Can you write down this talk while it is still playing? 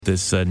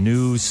This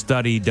new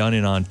study done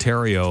in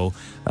Ontario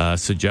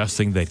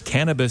suggesting that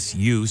cannabis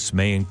use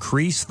may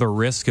increase the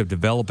risk of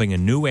developing a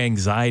new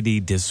anxiety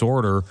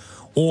disorder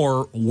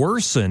or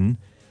worsen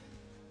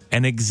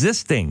an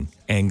existing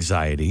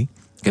anxiety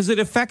because it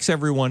affects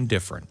everyone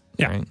different.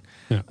 Yeah. Right?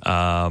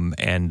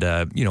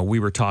 Yeah. We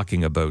were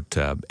talking about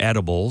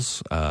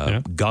edibles,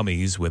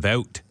 gummies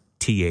without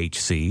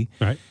THC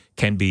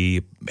can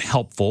be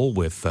helpful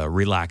with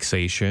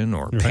relaxation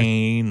or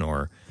pain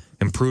or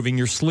improving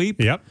your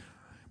sleep. Yep.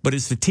 But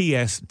it's the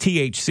TSC.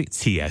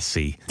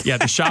 Yeah,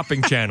 the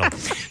shopping channel.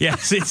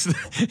 Yes, it's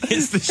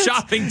the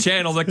shopping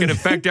channel that can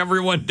affect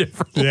everyone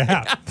differently.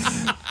 Yeah.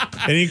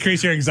 And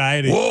increase your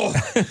anxiety. Whoa,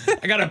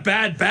 I got a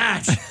bad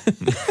batch.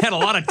 Had a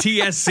lot of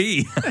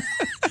TSC.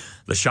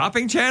 The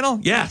shopping channel?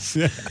 Yes.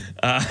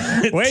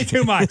 Way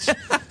too much.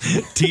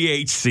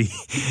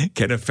 THC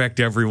can affect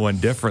everyone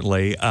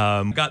differently.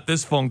 Got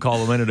this phone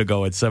call a minute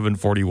ago at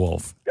 740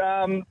 Wolf.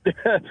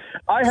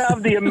 I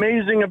have the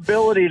amazing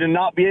ability to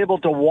not be able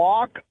to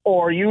walk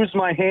or use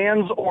my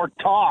hands or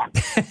talk.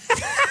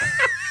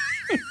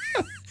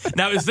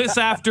 Now, is this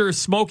after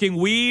smoking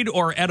weed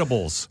or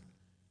edibles?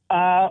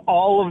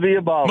 All of the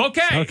above.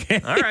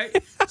 Okay. All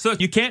right. So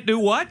you can't do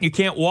what? You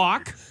can't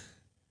walk?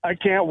 I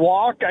can't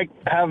walk.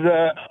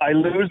 I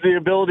lose the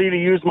ability to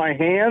use my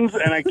hands,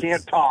 and I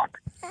can't talk.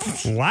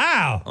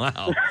 Wow.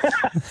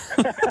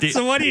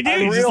 So what do? You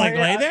just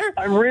lay there?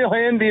 I'm real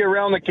handy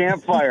around the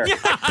campfire.